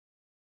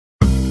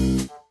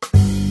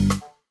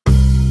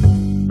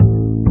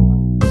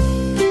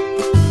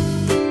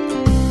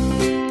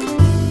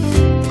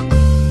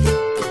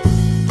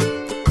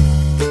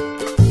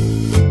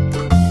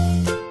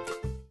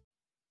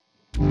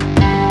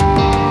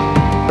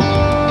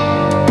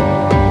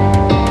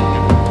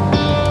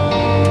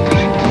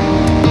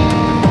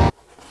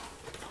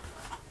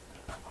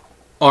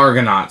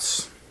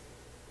Argonauts.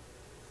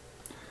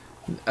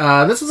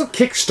 This was a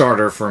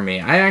Kickstarter for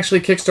me. I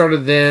actually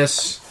Kickstarted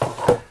this.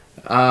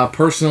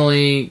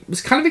 Personally,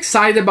 was kind of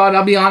excited about it.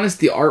 I'll be honest,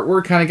 the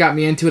artwork kind of got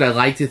me into it. I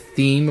like the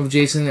theme of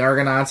Jason and the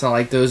Argonauts. I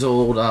like those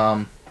old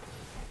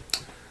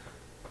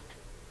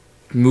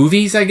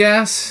movies, I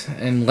guess,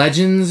 and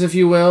legends, if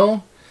you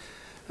will.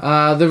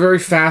 They're very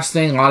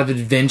fascinating, a lot of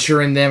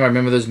adventure in them. I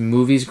remember those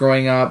movies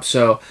growing up.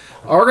 So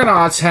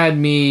Argonauts had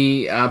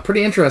me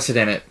pretty interested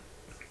in it.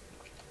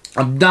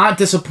 I'm not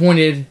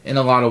disappointed in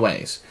a lot of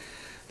ways.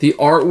 The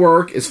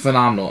artwork is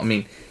phenomenal. I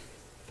mean,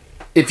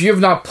 if you have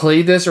not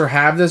played this or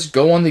have this,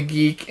 go on the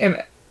Geek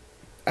and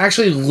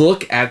actually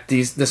look at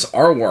this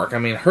artwork. I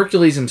mean,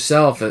 Hercules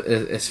himself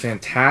is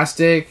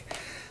fantastic.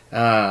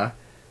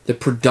 The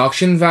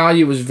production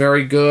value was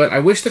very good. I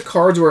wish the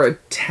cards were a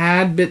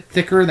tad bit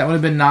thicker. That would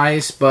have been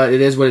nice, but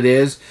it is what it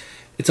is.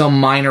 It's a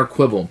minor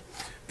quibble.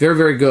 Very,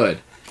 very good.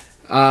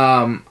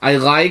 I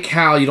like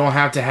how you don't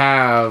have to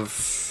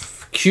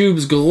have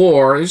cubes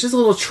galore. There's just a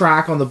little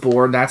track on the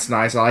board. That's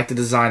nice. I like the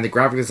design. The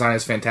graphic design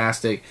is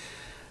fantastic.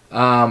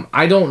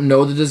 I don't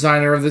know the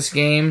designer of this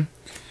game.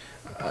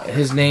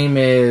 His name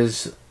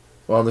is...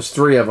 Well, there's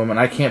 3 of them, and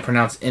I can't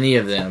pronounce any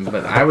of them,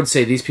 but I would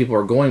say these people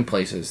are going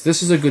places.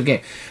 This is a good game.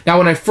 Now,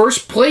 when I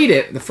first played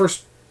it, the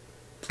first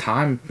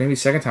time, maybe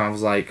second time, I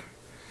was like...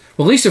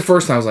 Well, at least the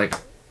first time, I was like,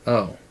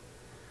 oh,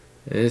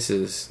 this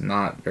is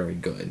not very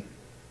good.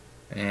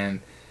 But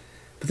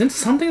then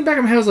something in the back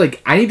of my head was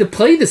like, I need to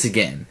play this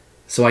again.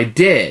 So I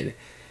did.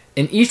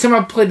 And each time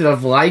I've played it,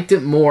 I've liked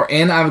it more,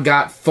 and I've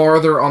got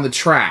farther on the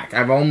track.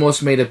 I've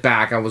almost made it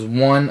back. I was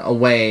 1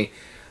 away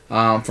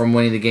from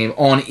winning the game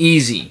on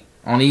easy.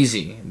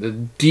 The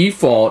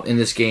default in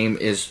this game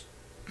is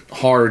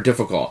hard or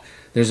difficult.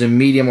 There's a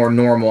medium or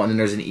normal, and then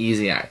there's an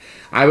easy.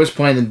 I was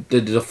playing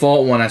the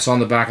default one. I saw in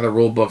the back of the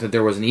rule book that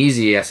there was an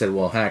easy. I said,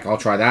 well, heck, I'll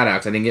try that out,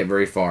 because I didn't get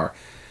very far.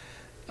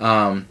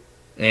 And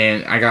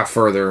I got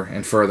further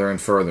and further and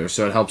further,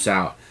 so it helps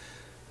out.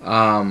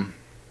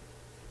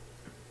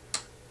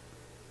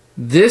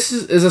 This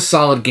is a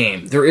solid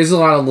game. There is a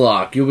lot of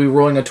luck. You'll be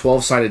rolling a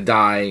 12-sided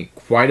die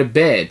quite a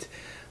bit.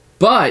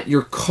 But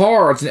your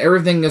cards and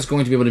everything is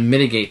going to be able to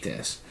mitigate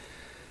this.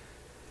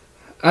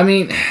 I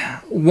mean,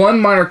 one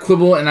minor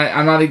quibble, and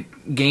I'm not a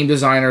game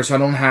designer, so I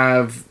don't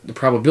have the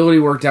probability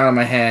worked out in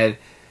my head.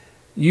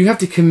 You have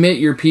to commit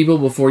your people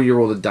before you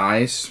roll the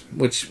dice,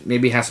 which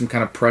maybe has some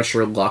kind of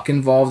pressure or luck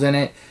involved in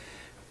it.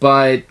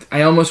 But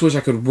I almost wish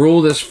I could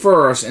roll this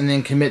first and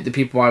then commit the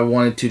people I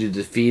wanted to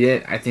defeat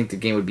it. I think the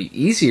game would be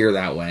easier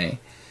that way.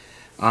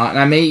 And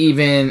I may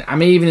even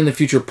in the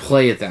future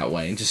play it that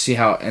way and just see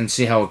how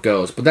it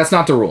goes. But that's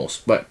not the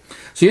rules. But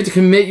so you have to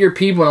commit your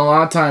people, and a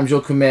lot of times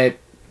you'll commit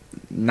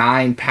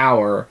 9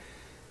 power,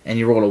 and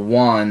you roll a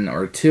 1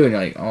 or a 2, and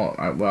you're like,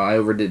 oh, well, I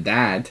overdid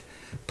that.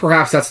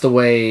 Perhaps that's the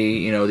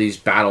way these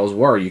battles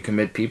were. You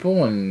commit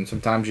people, and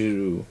sometimes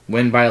you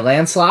win by a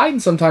landslide,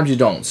 and sometimes you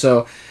don't.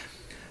 So,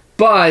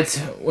 but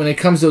when it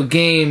comes to a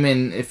game,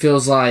 and it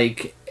feels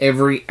like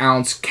every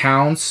ounce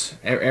counts,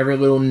 every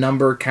little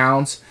number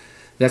counts.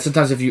 That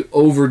sometimes if you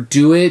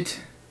overdo it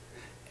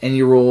and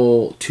you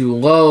roll too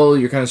low,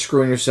 you're kind of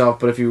screwing yourself.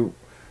 But if you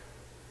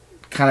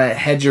kind of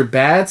hedge your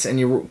bets and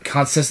you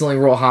consistently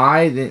roll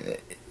high, then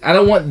I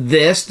don't want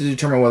this to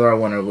determine whether I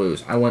win or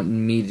lose. I want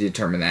me to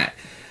determine that.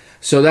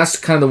 So that's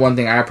kind of the one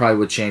thing I probably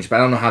would change, but I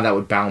don't know how that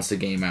would balance the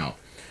game out.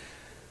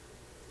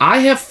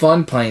 I have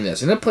fun playing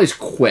this, and it plays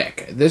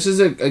quick. This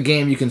is a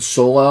game you can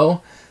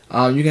solo.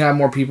 You can have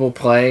more people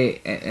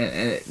play,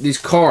 and these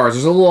cards,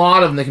 there's a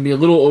lot of them that can be a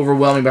little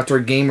overwhelming, but after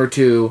a game or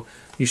two,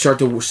 you start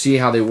to see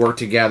how they work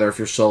together if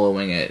you're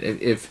soloing it.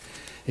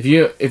 If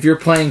you're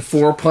playing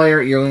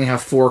 4-player, you're going to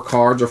have 4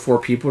 cards or 4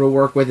 people to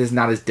work with. It's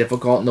not as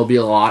difficult, and there's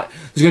going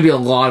to be a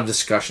lot of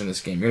discussion in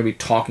this game. You're going to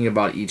be talking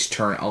about each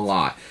turn a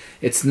lot.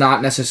 It's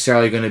not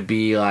necessarily going to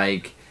be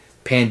like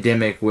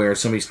Pandemic where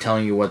somebody's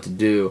telling you what to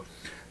do.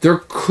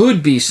 There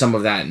could be some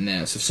of that in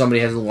this if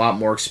somebody has a lot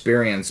more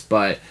experience,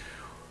 but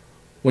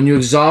when you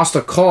exhaust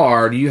a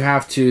card, you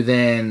have to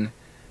then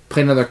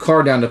play another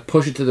card down to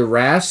push it to the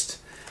rest,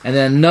 and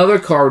then another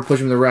card would push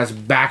from the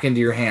rest back into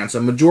your hand.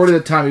 So majority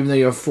of the time, even though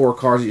you have 4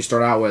 cards that you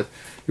start out with,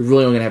 you're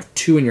really only going to have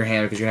 2 in your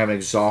hand because you're going to have an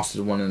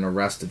exhausted one and an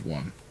arrested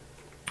one.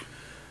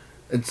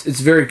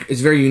 It's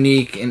very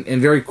unique and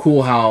very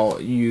cool how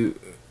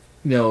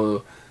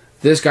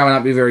this guy might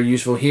not be very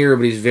useful here,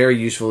 but he's very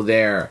useful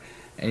there.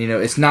 And,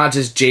 it's not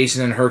just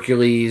Jason and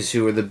Hercules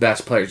who are the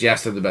best players.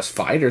 Yes, they're the best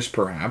fighters,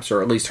 perhaps,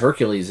 or at least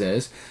Hercules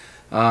is.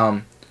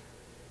 But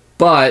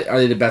are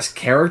they the best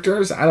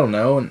characters? I don't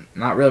know.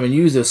 Not really. I mean,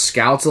 you use those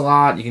scouts a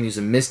lot. You can use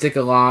the mystic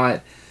a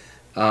lot.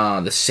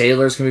 The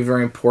sailors can be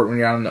very important when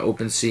you're out in the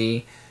open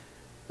sea.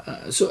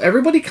 So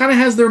everybody kind of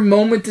has their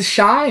moment to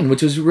shine,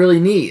 which was really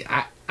neat.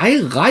 I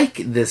like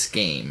this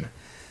game.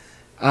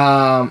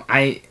 I've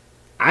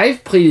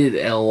played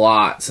it a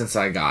lot since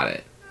I got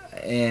it.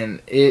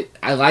 And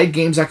I like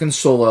games I can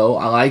solo.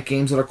 I like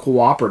games that are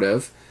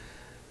cooperative.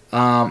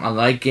 I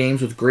like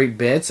games with great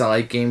bits. I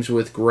like games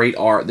with great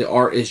art. The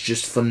art is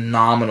just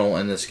phenomenal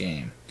in this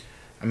game.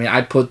 I mean,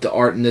 I put the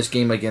art in this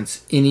game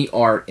against any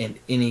art in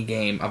any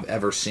game I've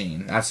ever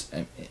seen.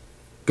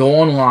 Go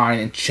online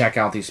and check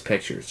out these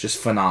pictures. Just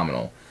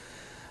phenomenal.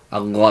 I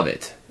love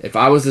it. If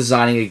I was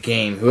designing a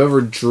game,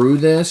 whoever drew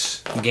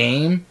this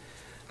game,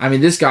 I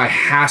mean, this guy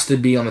has to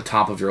be on the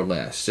top of your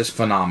list. Just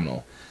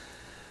phenomenal.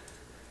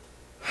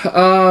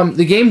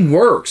 The game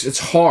works. It's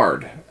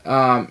hard.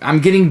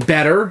 I'm getting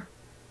better.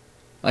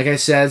 Like I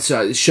said,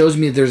 so it shows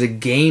me that there's a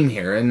game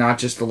here and not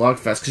just the luck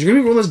fest. Because you're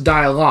going to be rolling this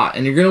die a lot.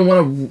 And you're going to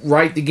want to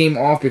write the game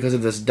off because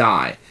of this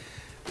die.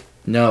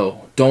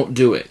 No, don't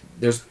do it.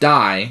 There's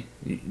dice.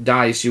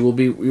 You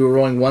are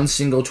rolling one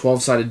single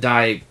 12-sided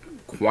die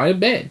quite a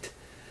bit.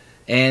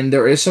 And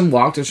there is some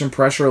luck. There's some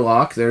pressure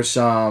luck. There's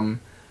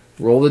some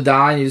roll the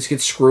die and you just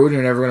get screwed and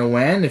you're never going to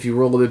win. If you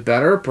roll a little bit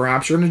better,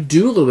 perhaps you're going to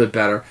do a little bit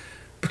better.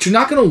 But you're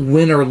not going to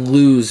win or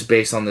lose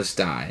based on this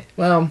die.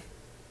 Well,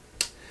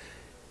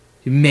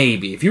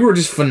 maybe. If you were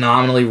just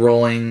phenomenally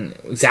rolling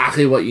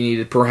exactly what you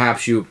needed,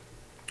 perhaps you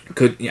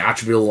could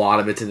attribute a lot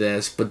of it to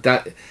this. But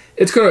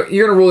you're going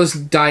to roll this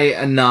die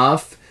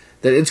enough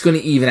that it's going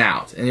to even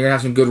out. And you're going to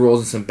have some good rolls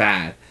and some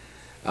bad.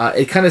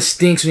 It kind of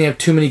stinks when you have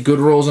too many good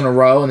rolls in a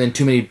row and then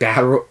too many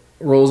bad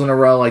rolls in a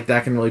row. Like,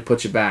 that can really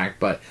put you back.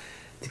 But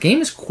the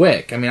game is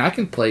quick. I mean, I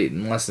can play it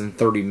in less than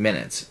 30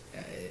 minutes.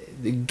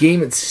 The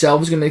game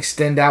itself is going to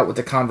extend out with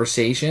the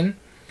conversation.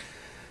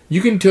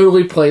 You can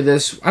totally play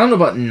this. I don't know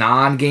about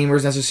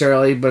non-gamers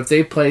necessarily, but if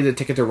they play the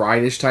Ticket to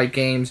Ride-ish type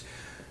games,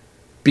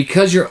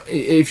 because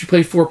if you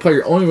play 4-player,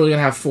 you're only really going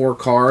to have 4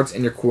 cards,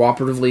 and you're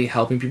cooperatively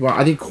helping people out.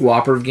 I think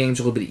cooperative games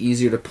are a little bit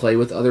easier to play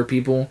with other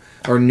people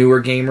or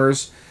newer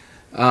gamers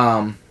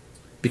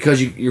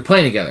because you're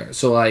playing together.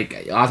 So,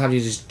 like, a lot of times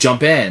you just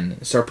jump in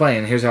and start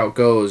playing. Here's how it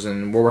goes,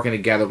 and we're working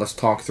together. Let's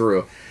talk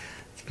through.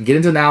 You can get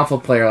into an alpha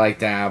player like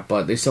that,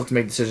 but they still have to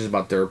make decisions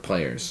about their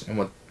players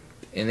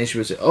and they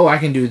should say, oh, I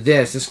can do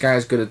this. This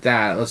guy's good at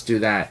that. Let's do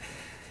that.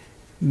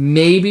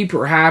 Maybe,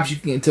 perhaps, you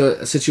can get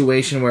into a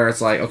situation where it's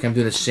like, okay, I'm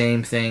doing the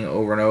same thing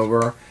over and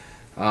over.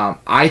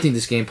 I think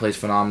this game plays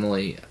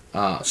phenomenally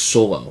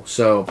solo.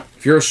 So,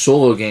 if you're a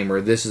solo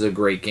gamer, this is a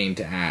great game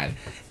to add.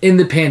 In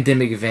the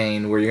Pandemic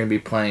vein, where you're going to be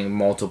playing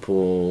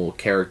multiple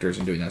characters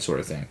and doing that sort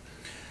of thing.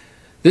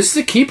 This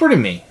is a keeper to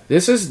me.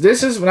 This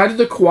is when I do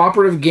the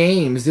cooperative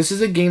games, this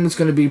is a game that's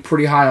going to be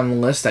pretty high on the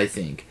list, I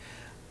think.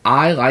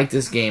 I like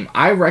this game.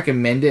 I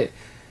recommend it.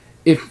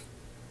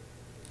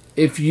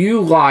 If you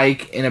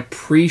like and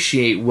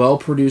appreciate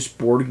well-produced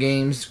board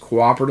games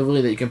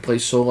cooperatively that you can play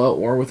solo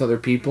or with other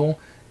people,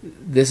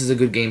 this is a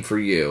good game for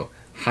you.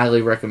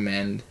 Highly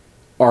recommend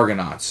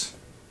Argonauts.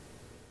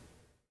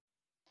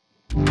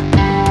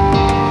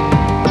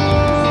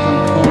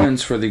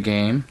 Components for the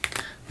game.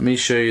 Let me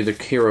show you the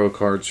hero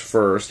cards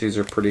first. These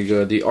are pretty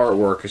good. The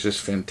artwork is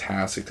just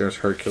fantastic. There's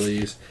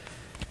Hercules.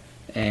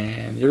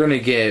 And you're going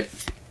to get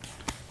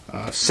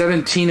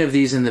 17 of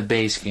these in the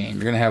base game.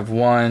 You're going to have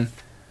one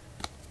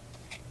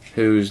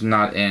who's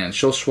not in.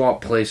 She'll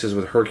swap places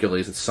with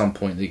Hercules at some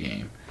point in the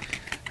game.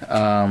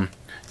 You're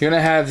going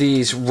to have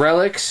these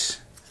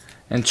relics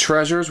and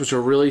treasures, which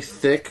are really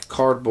thick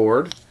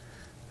cardboard.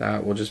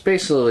 That will just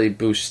basically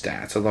boost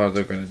stats. A lot of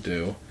them are going to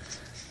do.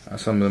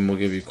 Some of them will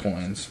give you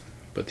coins.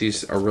 But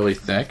these are really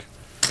thick.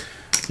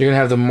 You're going to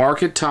have the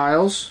market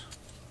tiles,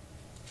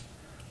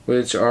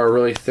 which are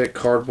really thick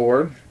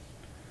cardboard.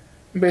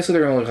 And basically,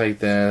 they're going to look like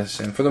this.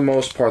 And for the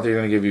most part, they're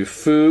going to give you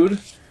food,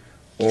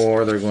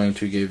 or they're going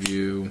to give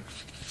you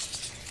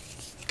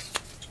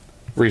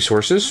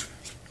resources.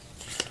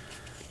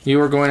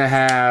 You are going to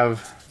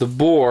have the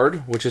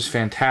board, which is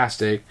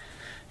fantastic.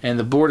 And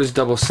the board is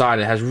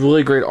double-sided. It has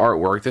really great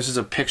artwork. This is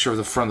a picture of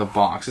the front of the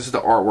box. This is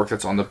the artwork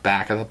that's on the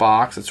back of the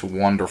box. It's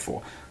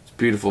wonderful.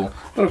 Beautiful,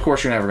 but of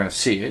course you're never going to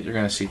see it. You're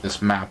going to see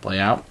this map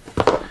layout.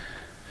 You're going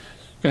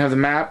to have the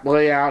map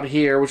layout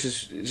here, which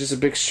is just a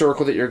big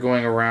circle that you're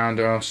going around,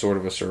 sort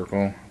of a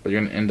circle, but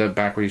you're going to end up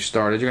back where you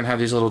started. You're going to have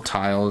these little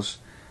tiles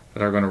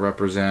that are going to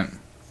represent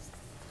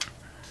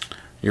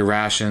your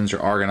rations,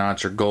 your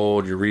Argonauts, your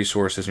gold, your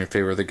resources, and your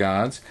favor of the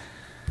gods.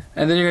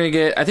 And then you're going to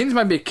get, I think this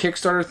might be a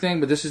Kickstarter thing,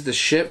 but this is the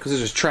ship, because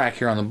there's a track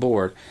here on the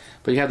board.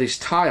 But you have these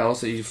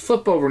tiles that you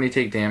flip over and you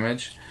take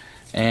damage.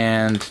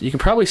 And you can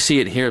probably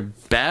see it here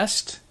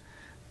best,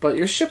 but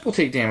your ship will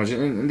take damage,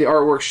 and the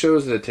artwork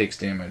shows that it takes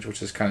damage,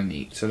 which is kind of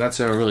neat. So that's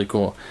a really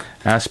cool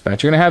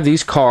aspect. You're going to have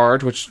these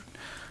cards, which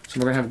so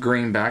we're going to have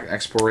green back,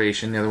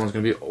 exploration. The other one's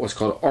going to be what's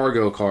called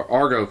Argo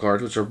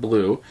cards, which are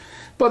blue.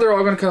 But they're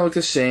all going to kind of look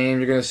the same.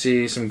 You're going to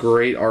see some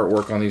great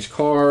artwork on these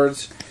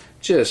cards.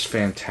 Just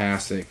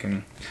fantastic.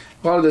 And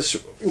a lot of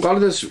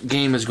this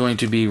game is going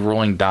to be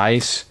rolling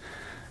dice.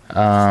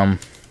 Not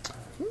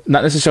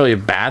necessarily a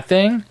bad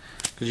thing,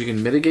 because you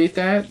can mitigate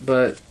that,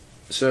 but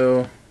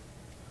so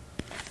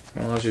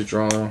it allows you to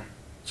draw.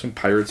 Some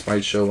pirates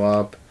might show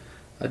up,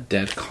 a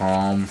dead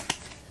calm,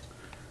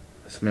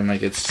 somebody might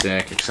get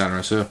sick,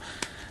 etc. So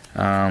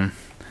I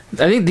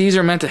think these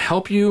are meant to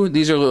help you.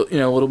 These are, a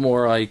little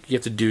more like you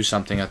have to do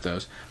something at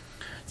those.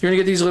 You're gonna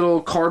get these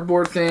little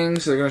cardboard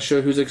things. They're gonna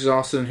show who's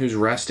exhausted and who's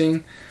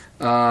resting.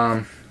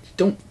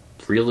 Don't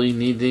really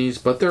need these,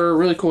 but they're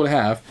really cool to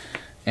have,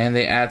 and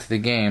they add to the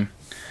game.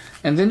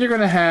 And then you're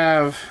going to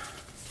have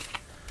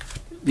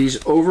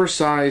these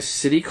oversized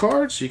city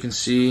cards. You can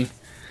see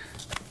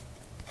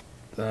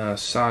the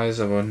size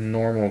of a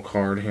normal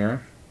card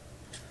here.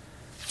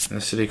 And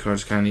the city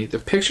card's kind of neat. The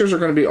pictures are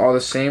going to be all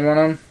the same on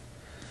them,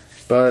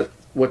 but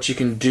what you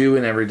can do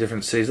in every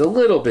different city is a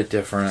little bit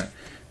different,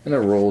 and the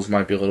rolls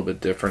might be a little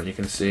bit different. You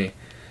can see,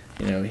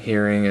 you know,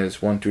 hearing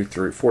is 1 through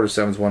 3, 4 to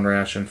 7 is 1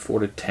 ration, 4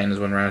 to 10 is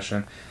 1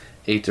 ration,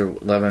 8 to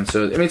 11.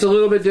 So I mean, it's a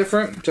little bit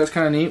different, which that's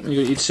kind of neat when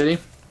you go to each city.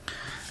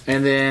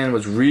 And then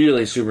what's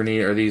really super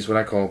neat are these what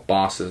I call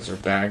bosses or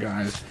bad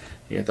guys.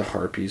 You get the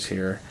harpies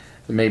here.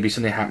 Maybe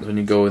something happens when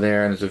you go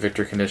there, and there's a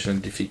victory condition,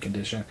 defeat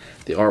condition.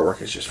 The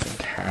artwork is just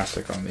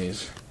fantastic on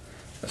these.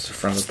 That's the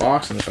front of the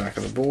box and the back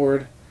of the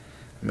board.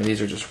 I mean,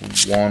 these are just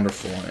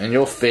wonderful, and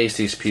you'll face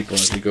these people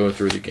as you go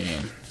through the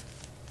game.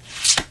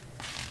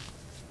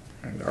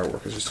 And the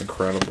artwork is just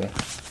incredible.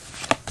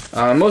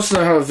 Most of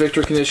them have a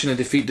victory condition and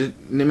defeat. I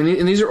mean,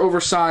 and these are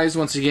oversized.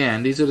 Once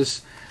again, these are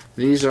just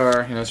you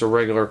know, it's a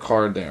regular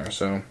card there.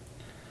 So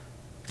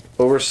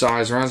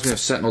oversized. Reminds me of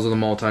Sentinels of the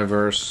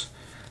Multiverse,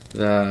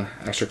 the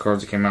extra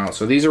cards that came out.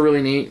 So these are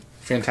really neat,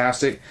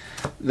 fantastic.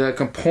 The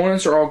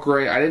components are all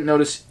great. I didn't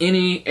notice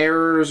any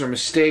errors or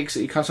mistakes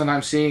that you can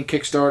sometimes see in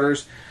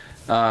Kickstarters.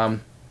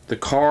 The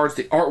cards,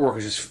 the artwork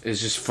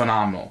is just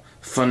phenomenal.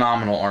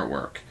 Phenomenal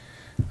artwork.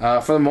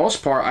 For the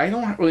most part, I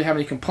don't really have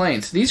any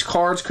complaints. These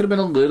cards could have been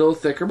a little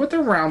thicker, but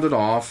they're rounded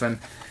off, and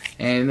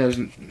there's,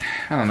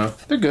 I don't know,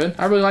 they're good.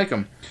 I really like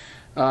them.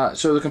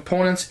 So the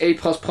components, A++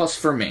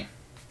 for me.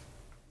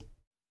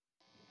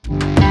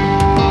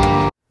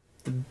 The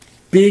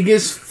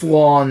biggest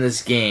flaw in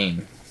this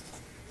game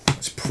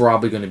is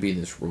probably going to be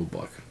this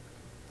rulebook.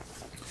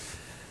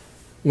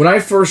 When I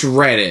first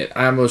read it,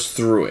 I almost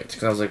threw it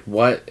because I was like,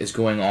 what is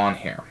going on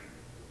here?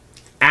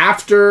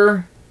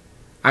 After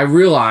I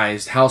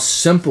realized how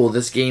simple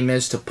this game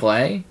is to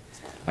play,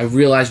 I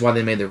realized why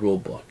they made the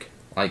rulebook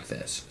like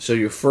this. So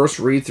your first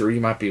read through,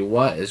 you might be,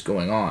 what is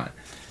going on?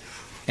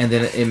 And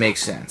then it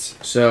makes sense.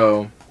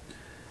 So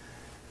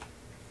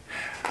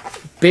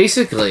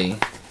basically,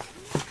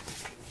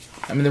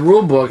 I mean, the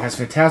rulebook has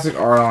fantastic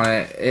art on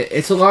it.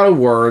 It's a lot of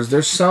words.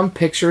 There's some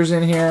pictures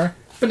in here,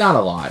 but not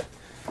a lot.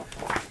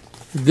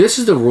 This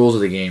is the rules of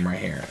the game right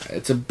here.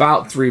 It's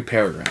about 3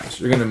 paragraphs.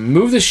 You're going to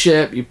move the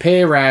ship, you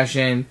pay a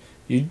ration,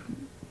 you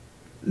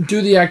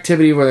do the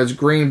activity, whether it's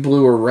green,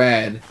 blue, or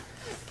red,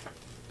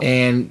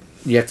 and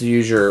you have to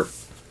use your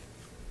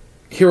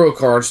hero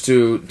cards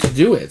to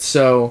do it.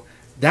 So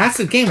that's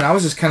the game, and I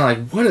was just kind of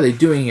like, what are they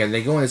doing here? And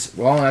they go in this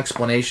long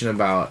explanation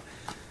about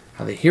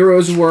how the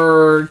heroes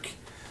work,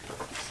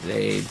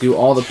 they do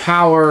all the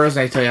powers,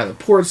 and they tell you how the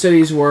port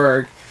cities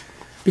work,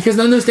 because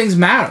none of those things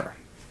matter.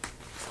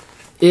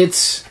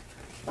 It's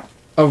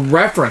a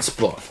reference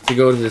book to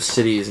go to the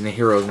cities and the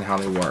heroes and how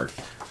they work.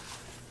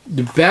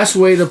 The best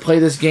way to play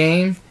this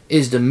game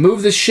is to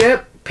move the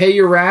ship, pay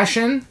your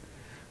ration,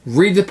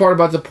 read the part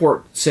about the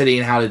port city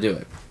and how to do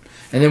it.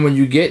 And then when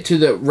you get to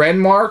the red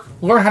mark,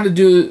 learn how to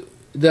do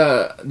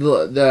the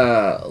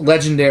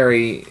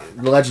legendary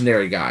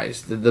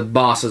guys, the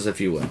bosses, if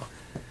you will.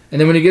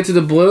 And then when you get to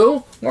the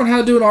blue, learn how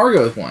to do an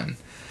Argonauts one.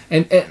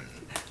 And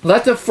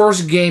let the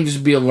first game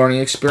just be a learning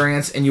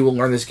experience, and you will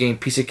learn this game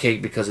piece of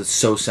cake because it's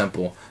so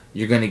simple.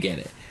 You're going to get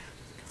it.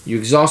 You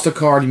exhaust a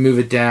card, you move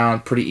it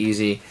down, pretty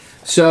easy.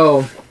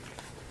 So,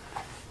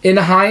 in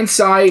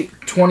hindsight,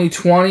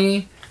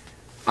 2020,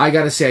 I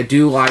got to say I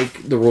do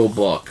like the rule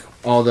book,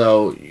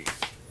 although you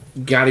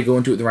got to go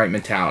into it with the right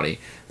mentality.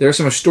 There's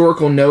some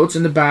historical notes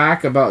in the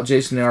back about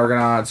Jason and the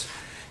Argonauts,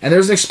 and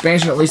there's an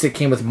expansion at least that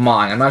came with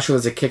mine. I'm not sure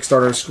if it's a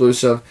Kickstarter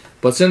exclusive,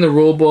 but it's in the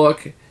rule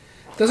book.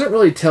 It doesn't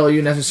really tell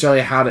you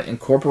necessarily how to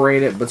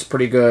incorporate it, but it's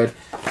pretty good,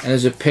 and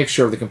there's a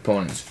picture of the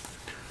components.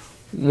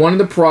 One of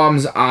the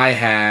problems I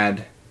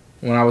had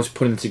when I was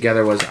putting it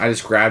together was I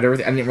just grabbed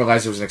everything. I didn't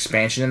realize there was an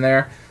expansion in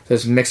there, so I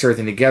just mixed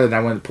everything together, and I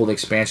went to pull the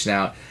expansion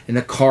out, and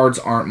the cards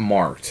aren't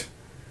marked,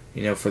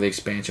 you know, for the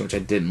expansion, which I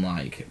didn't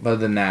like. But other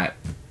than that,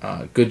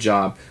 good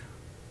job.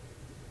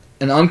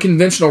 An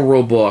unconventional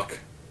rule book,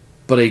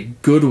 but a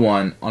good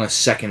one on a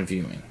second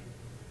viewing.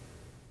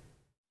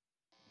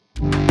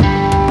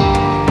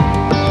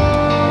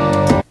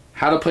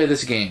 How to play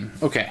this game.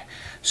 Okay,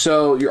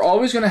 so you're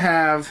always going to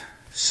have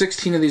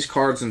 16 of these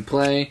cards in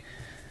play.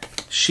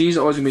 She's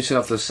always going to be set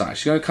off to the side.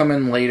 She's going to come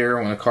in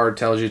later when a card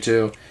tells you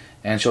to,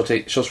 and she'll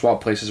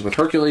swap places with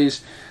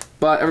Hercules,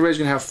 but everybody's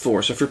going to have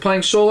 4. So if you're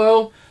playing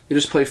solo, you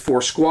just play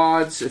 4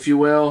 squads, if you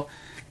will.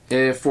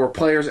 If 4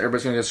 players,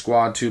 everybody's going to get a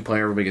squad, 2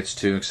 player, everybody gets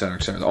 2, etc.,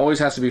 etc. There always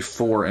has to be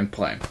 4 in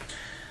play.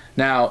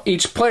 Now,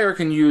 each player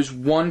can use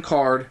 1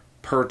 card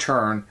per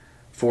turn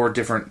for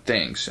different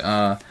things.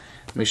 Let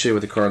me show you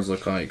what the cards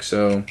look like.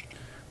 So,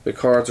 the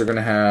cards are going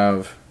to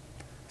have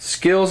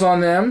skills on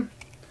them.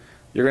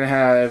 You're going to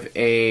have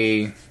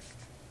a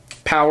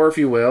power, if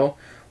you will,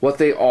 what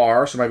they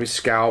are. So, it might be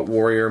scout,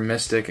 warrior,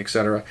 mystic,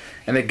 etc.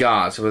 And the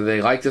god. So, whether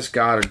they like this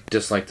god or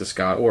dislike this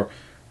god. Or,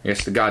 I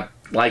guess the god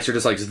likes or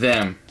dislikes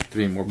them, to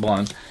be more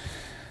blunt.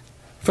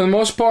 For the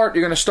most part,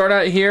 you're going to start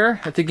out here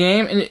at the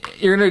game, and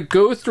you're going to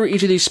go through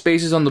each of these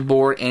spaces on the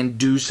board and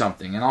do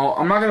something. And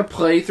I'm not going to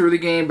play through the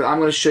game, but I'm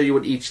going to show you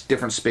what each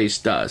different space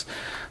does.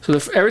 So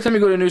every time you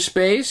go to a new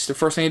space, the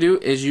first thing you do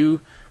is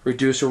you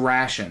reduce a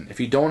ration.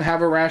 If you don't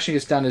have a ration, it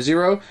gets down to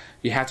 0,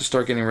 you have to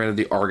start getting rid of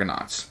the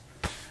Argonauts.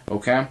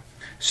 Okay?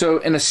 So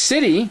in a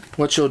city,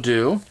 what you'll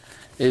do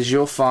is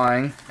you'll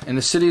find, and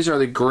the cities are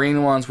the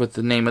green ones with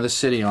the name of the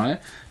city on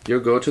it,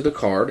 you'll go to the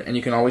card, and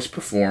you can always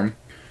perform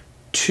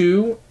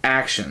 2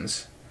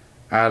 actions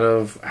out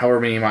of however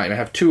many you might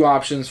have 2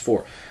 options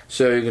for.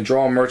 So you can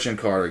draw a merchant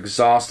card,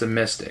 exhaust a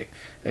mystic,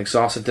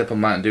 exhaust a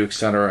diplomat, and do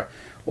etc.,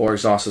 or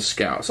exhaust a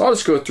scout. So I'll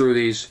just go through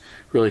these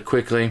really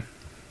quickly.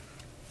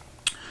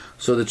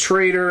 So the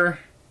trader,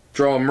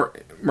 draw a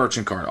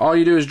merchant card. All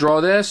you do is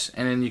draw this,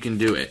 and then you can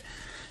do it.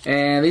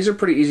 And these are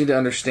pretty easy to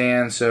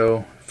understand.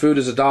 So food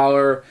is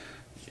 $1.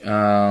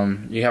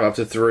 You have up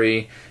to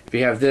 3. If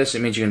you have this,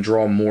 it means you can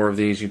draw more of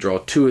these. You draw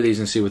 2 of these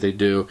and see what they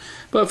do.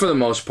 But for the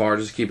most part,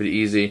 just keep it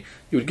easy.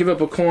 You would give up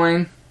a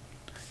coin,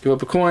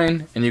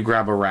 and you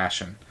grab a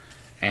ration.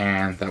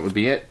 And that would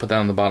be it. Put that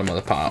on the bottom of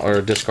the pile,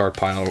 or discard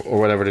pile, or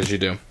whatever it is you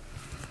do.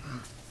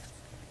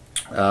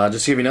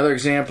 Just to give you another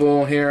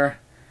example here.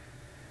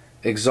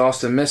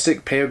 Exhaust a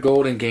mystic, pay a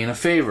gold, and gain a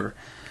favor.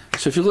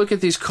 So if you look at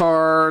these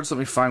cards, let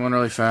me find one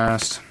really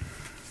fast.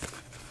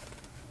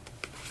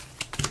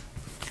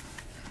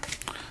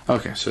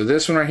 Okay, so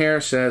this one right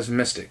here says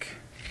Mystic.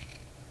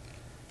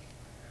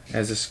 It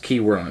has this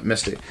keyword on it,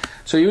 Mystic.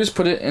 So you just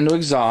put it into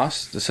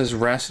exhaust. It says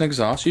rest and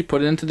exhaust. You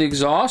put it into the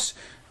exhaust.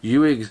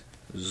 You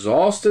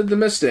exhausted the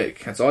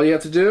Mystic. That's all you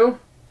have to do.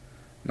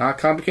 Not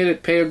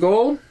complicated. Pay a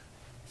gold.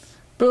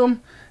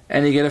 Boom.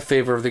 And you get a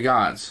favor of the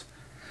gods.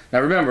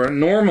 Now remember,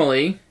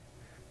 normally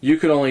you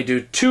could only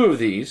do 2 of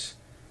these.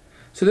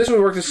 So this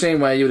would work the same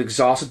way. You would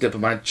exhaust a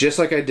diplomat, just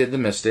like I did the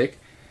Mystic.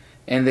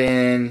 And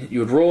then you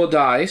would roll a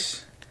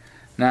dice.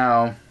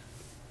 Now,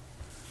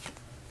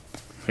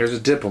 here's a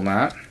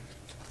diplomat,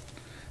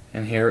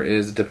 and here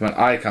is the diplomat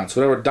icon.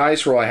 So whatever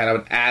dice roll I had, I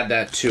would add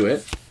that to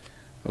it,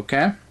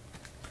 okay?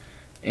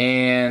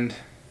 And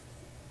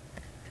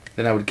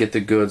then I would get the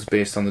goods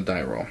based on the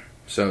die roll.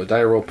 So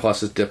die roll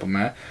plus is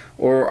diplomat,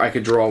 or I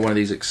could draw one of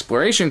these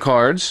exploration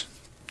cards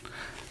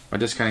by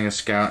discounting a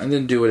scout, and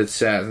then do what it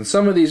says. And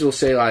some of these will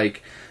say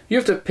like you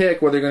have to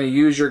pick whether you're going to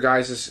use your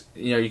guys'.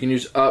 You can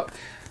use up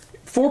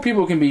 4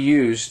 people can be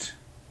used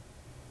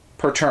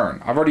per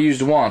turn. I've already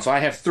used 1, so I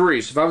have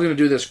 3. So if I was going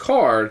to do this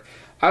card,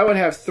 I would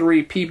have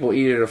 3 people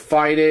either to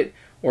fight it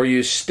or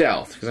use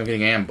stealth, because I'm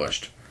getting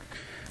ambushed.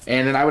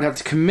 And then I would have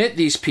to commit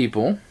these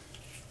people,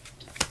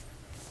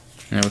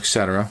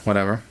 etc.,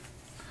 whatever,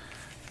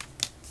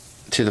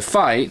 to the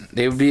fight.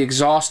 They would be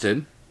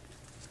exhausted.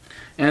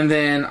 And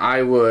then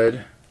I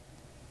would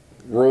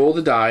roll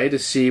the die to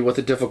see what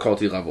the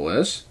difficulty level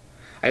is.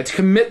 I have to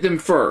commit them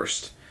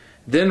first,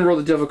 then roll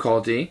the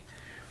difficulty.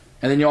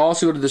 And then you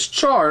also go to this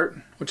chart,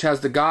 which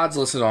has the gods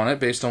listed on it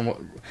based on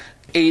what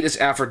 8 is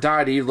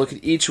Aphrodite. You look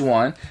at each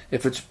one.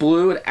 If it's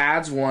blue, it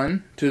adds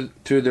 1 to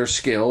their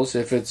skills.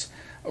 If it's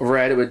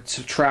red, it would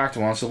subtract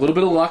 1. So a little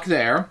bit of luck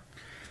there.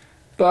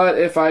 But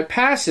if I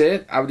pass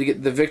it, I would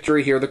get the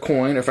victory here, the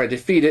coin. Or if I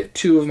defeat it,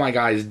 2 of my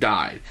guys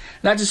died.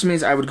 And that just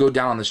means I would go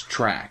down this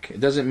track. It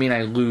doesn't mean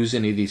I lose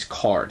any of these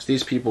cards.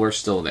 These people are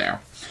still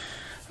there.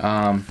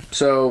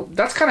 So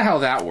that's kind of how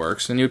that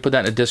works. And you would put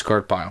that in a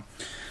discard pile.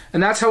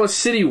 And that's how a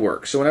city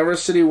works. So whenever a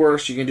city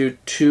works, you can do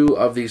 2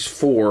 of these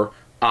 4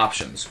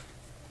 options.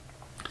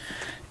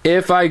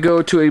 If I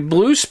go to a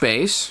blue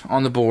space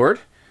on the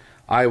board,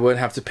 I would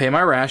have to pay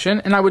my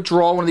ration, and I would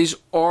draw one of these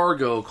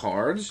Argo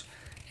cards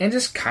and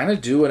just kind of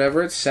do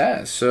whatever it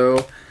says.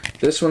 So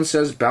this one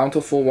says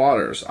Bountiful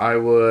Waters. I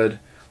would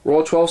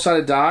roll a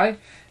 12-sided die,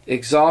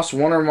 exhaust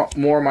 1 or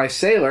more of my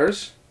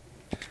sailors.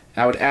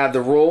 I would add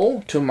the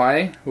roll to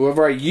my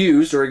whoever I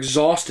used or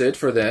exhausted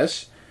for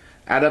this.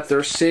 Add up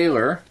their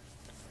sailor.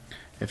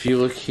 If you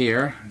look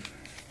here,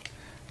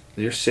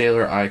 your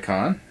sailor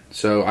icon.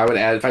 So I would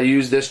add, if I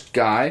use this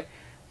guy,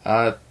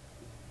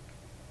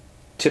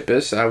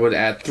 Tippus, I would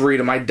add 3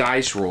 to my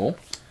dice roll.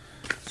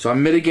 So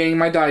I'm mitigating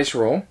my dice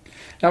roll.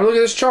 Now look at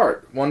this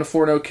chart. 1 to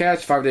 4, no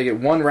catch. 5 to get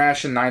 1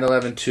 ration. 9 to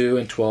 11, 2,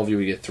 and 12 you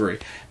would get 3.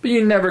 But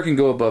you never can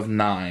go above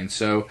 9.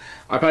 So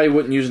I probably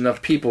wouldn't use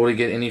enough people to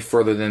get any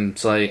further than,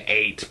 say,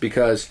 8,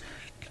 because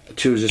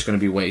 2 is just going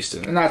to be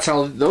wasted. And that's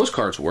how those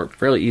cards work.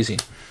 Fairly easy.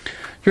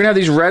 You're going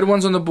to have these red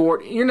ones on the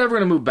board. You're never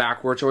going to move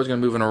backwards. You're always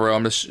going to move in a row.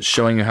 I'm just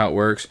showing you how it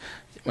works.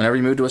 Whenever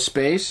you move to a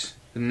space,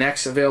 the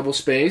next available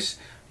space,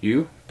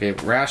 you pay a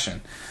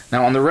ration.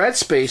 Now on the red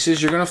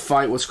spaces, you're going to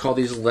fight what's called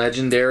these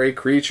legendary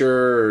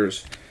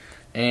creatures.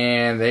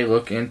 And they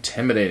look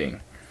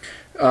intimidating.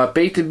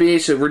 Bait to be,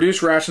 so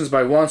reduce rations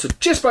by 1. So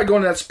just by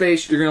going to that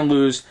space, you're going to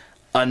lose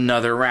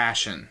another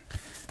ration.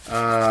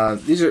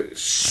 These are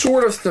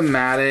sort of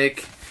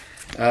thematic.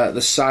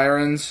 The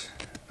sirens,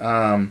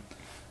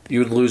 you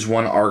would lose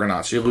 1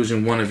 Argonaut. So you're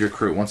losing 1 of your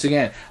crew. Once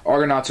again,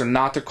 Argonauts are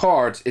not the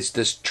cards. It's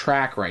this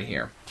track right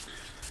here.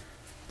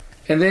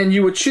 And then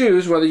you would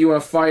choose whether you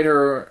want to fight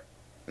her.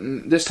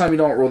 This time you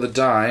don't roll the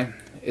die.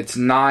 it's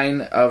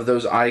 9 of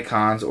those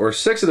icons, or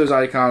 6 of those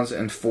icons,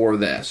 and 4 of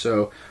this.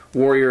 So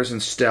warriors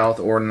and stealth,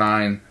 or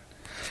 9.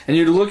 And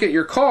you look at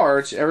your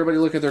cards. Everybody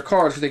look at their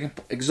cards, so they can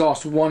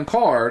exhaust 1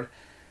 card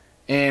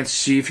and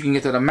see if you can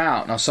get that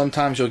amount. Now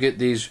sometimes you'll get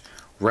these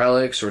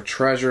relics or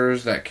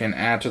treasures that can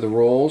add to the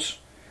rolls,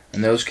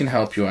 and those can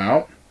help you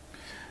out.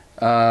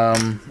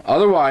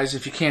 Otherwise,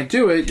 if you can't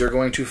do it, you're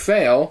going to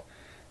fail,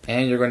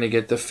 and you're going to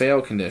get the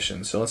fail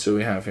condition. So let's see what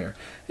we have here.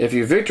 If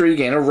you victory, you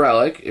gain a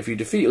relic. If you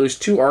defeat, you lose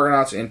 2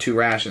 Argonauts and 2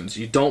 rations.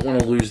 You don't want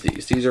to lose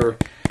these. These are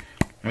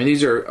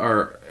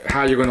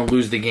how you're going to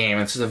lose the game.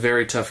 This is a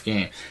very tough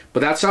game.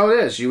 But that's how it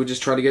is. You would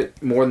just try to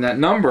get more than that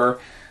number.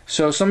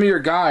 So some of your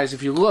guys,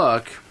 if you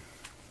look,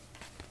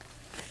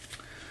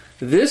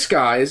 this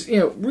guy is,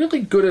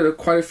 really good at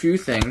quite a few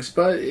things,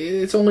 but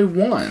it's only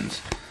 1s.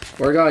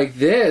 Or a guy like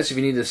this, if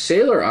you need a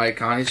sailor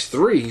icon, he's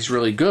 3. He's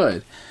really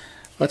good.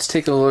 Let's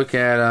take a look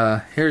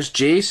at, here's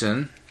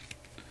Jason,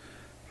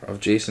 of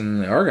Jason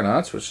and the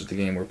Argonauts, which is the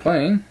game we're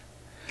playing.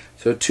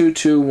 So 2,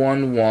 2,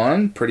 1,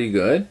 1, pretty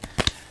good.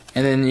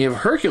 And then you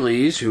have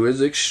Hercules, who is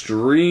an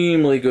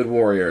extremely good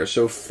warrior,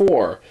 so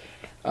 4.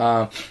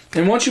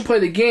 And once you play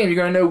the game, you're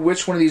going to know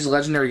which one of these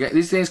legendary guys,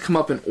 these things come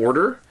up in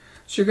order.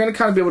 So you're going to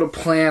kind of be able to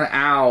plan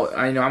out,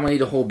 I'm going to need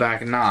to hold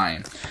back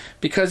 9.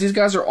 Because these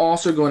guys are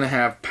also going to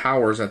have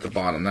powers at the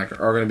bottom that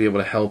are going to be able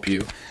to help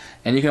you.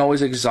 And you can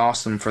always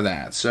exhaust them for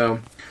that. So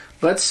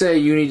let's say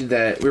you needed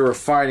that, we were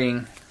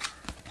fighting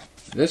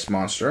this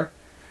monster,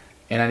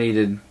 and I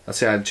needed, let's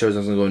say I chose I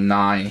was going to go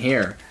 9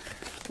 here.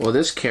 Well,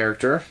 this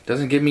character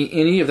doesn't give me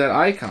any of that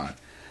icon.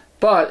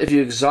 But if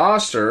you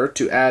exhaust her,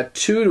 to add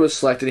 2 to a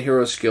selected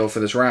hero skill for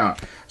this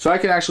round. So I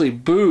can actually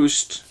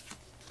boost,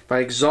 if I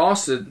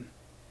exhausted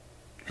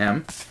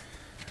him,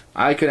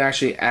 I could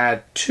actually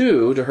add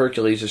 2 to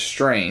Hercules'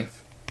 strength.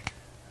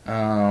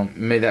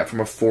 Made that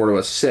from a 4 to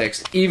a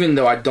 6, even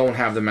though I don't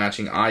have the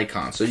matching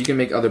icon. So you can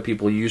make other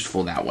people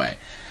useful that way.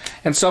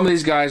 And some of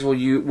these guys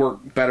will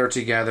work better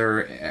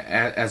together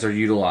as they're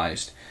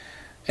utilized.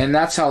 And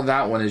that's how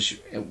that one is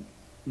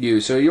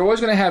used. So you're always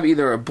going to have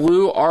either a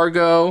blue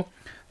Argo,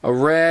 a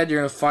red,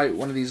 you're going to fight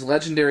one of these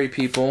legendary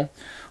people,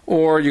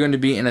 or you're going to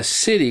be in a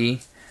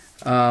city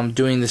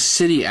doing the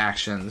city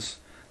actions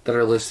that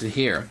are listed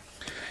here.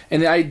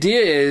 And the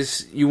idea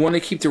is you want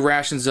to keep the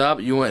rations up.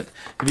 If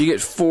you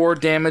get 4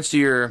 damage to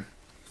your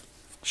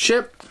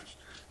ship,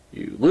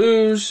 you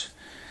lose.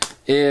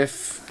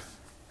 If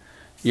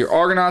your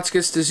Argonauts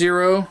gets to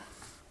 0,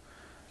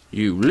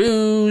 you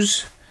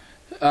lose.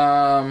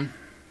 So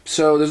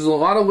there's a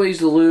lot of ways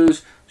to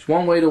lose. There's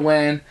one way to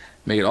win.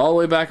 Make it all the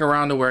way back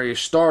around to where you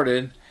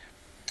started.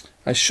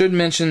 I should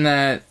mention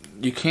that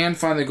you can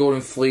find the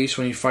Golden Fleece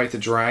when you fight the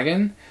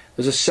dragon.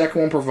 There's a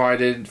second one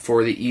provided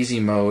for the easy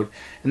mode,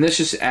 and this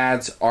just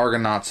adds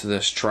Argonauts to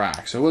this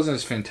track. So it wasn't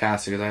as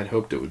fantastic as I had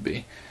hoped it would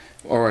be,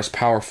 or as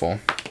powerful.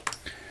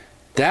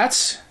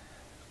 That's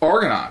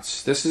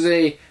Argonauts. This is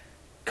a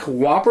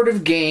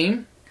cooperative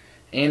game,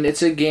 and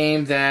it's a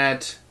game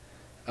that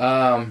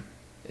it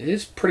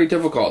is pretty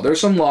difficult.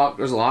 There's some luck,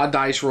 there's a lot of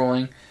dice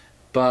rolling,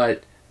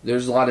 but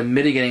there's a lot of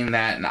mitigating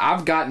that, and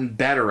I've gotten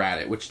better at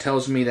it, which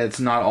tells me that it's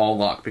not all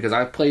luck, because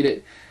I've played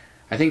it,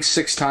 I think,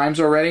 6 times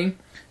already,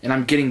 and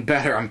I'm getting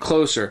better, I'm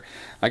closer.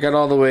 I got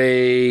all the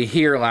way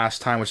here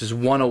last time, which is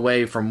 1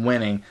 away from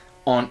winning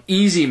on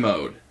easy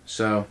mode.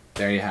 So,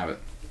 there you have it.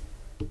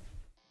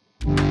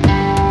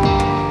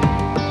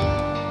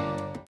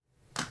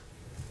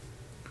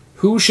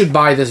 Who should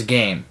buy this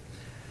game?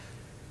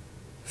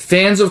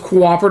 Fans of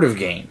cooperative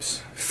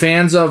games.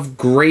 Fans of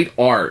great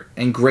art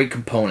and great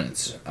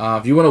components.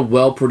 If you want a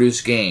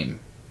well-produced game,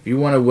 if you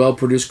want a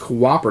well-produced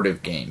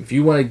cooperative game, if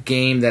you want a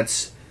game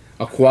that's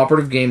a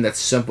cooperative game that's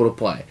simple to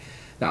play.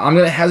 Now, I'm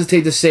going to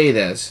hesitate to say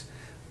this,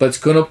 but it's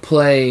going to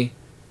play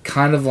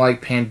kind of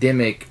like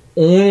Pandemic,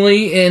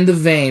 only in the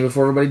vein,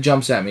 before everybody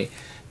jumps at me,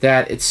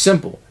 that it's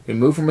simple. You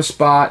move from a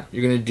spot,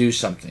 you're going to do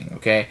something,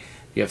 okay?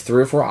 You have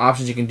 3 or 4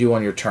 options you can do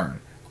on your turn.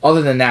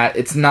 Other than that,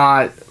 it's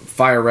not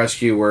Fire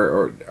Rescue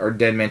or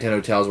Dead Man 10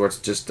 Hotels where it's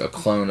just a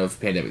clone of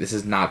Pandemic. This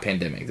is not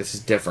Pandemic. This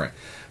is different.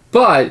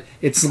 But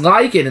it's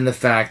like it in the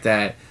fact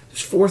that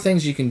there's 4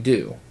 things you can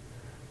do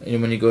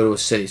when you go to a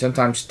city,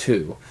 sometimes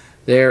 2.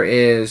 There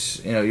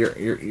is,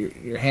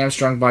 you're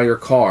hamstrung by your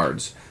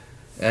cards.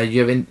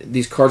 You have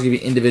these cards give you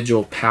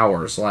individual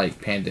powers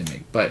like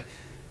Pandemic, but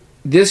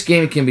this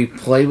game can be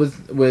played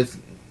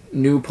with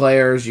new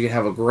players. You can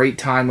have a great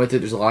time with it.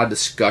 There's a lot of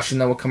discussion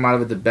that will come out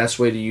of it. The best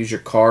way to use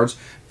your cards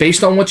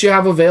based on what you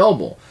have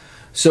available.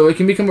 So it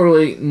can become a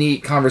really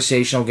neat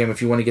conversational game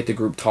if you want to get the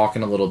group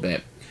talking a little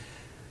bit.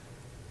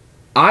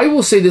 I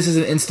will say this is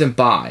an instant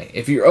buy.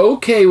 If you're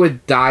okay with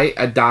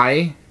a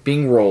die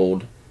being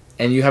rolled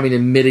and you having to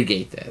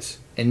mitigate this,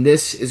 and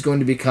this is going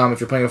to become, if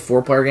you're playing a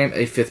 4-player game,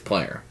 a 5th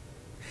player.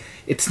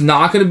 You're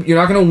not going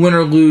to win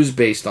or lose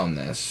based on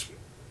this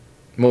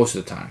most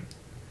of the time.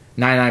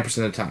 99% of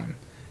the time.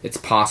 It's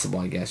possible,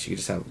 I guess. You can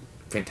just have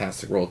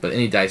fantastic rolls, but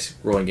any dice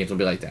rolling games will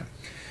be like that.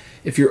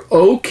 If you're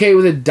okay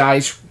with a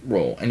dice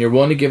roll and you're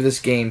willing to give this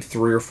game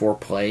 3 or 4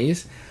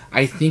 plays,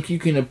 I think you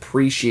can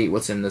appreciate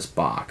what's in this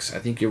box. I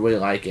think you'll really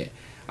like it.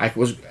 I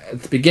was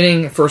at the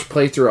beginning, first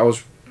playthrough, I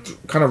was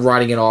kind of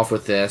writing it off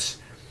with this,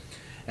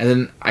 and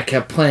then I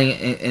kept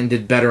playing and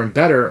did better and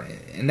better.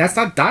 And that's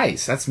not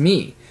DICE, that's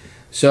me.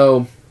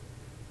 So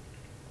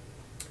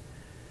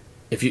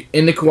if you're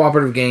into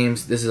cooperative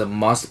games, this is a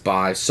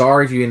must-buy.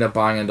 Sorry if you end up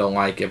buying and don't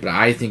like it, but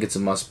I think it's a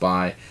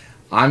must-buy.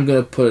 I'm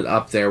going to put it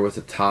up there with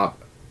the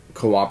top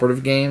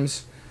cooperative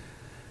games.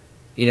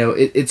 You know,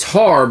 it's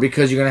hard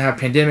because you're going to have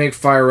Pandemic,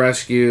 Fire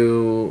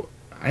Rescue.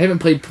 I haven't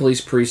played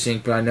Police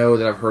Precinct, but I know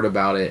that I've heard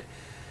about it.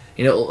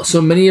 You know,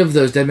 so many of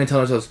those Dead Man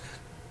Tell titles,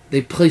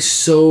 they play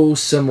so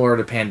similar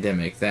to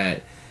Pandemic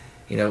that,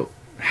 you know,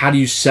 how do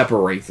you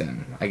separate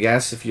them? I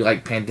guess if you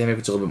like Pandemic,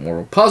 it's a little bit more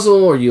of a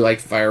puzzle, or you like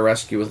Fire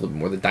Rescue with a little bit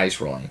more of the dice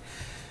rolling.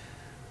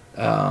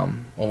 A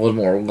little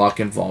more luck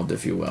involved,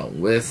 if you will.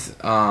 With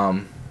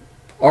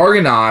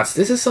Argonauts,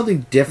 this is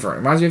something different. It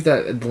reminds me of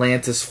that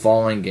Atlantis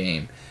Fallen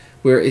game,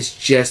 where it's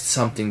just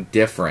something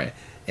different.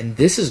 And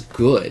this is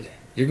good.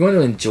 You're going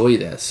to enjoy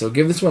this. So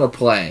give this one a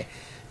play.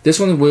 This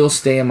one will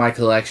stay in my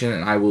collection,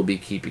 and I will be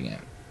keeping it.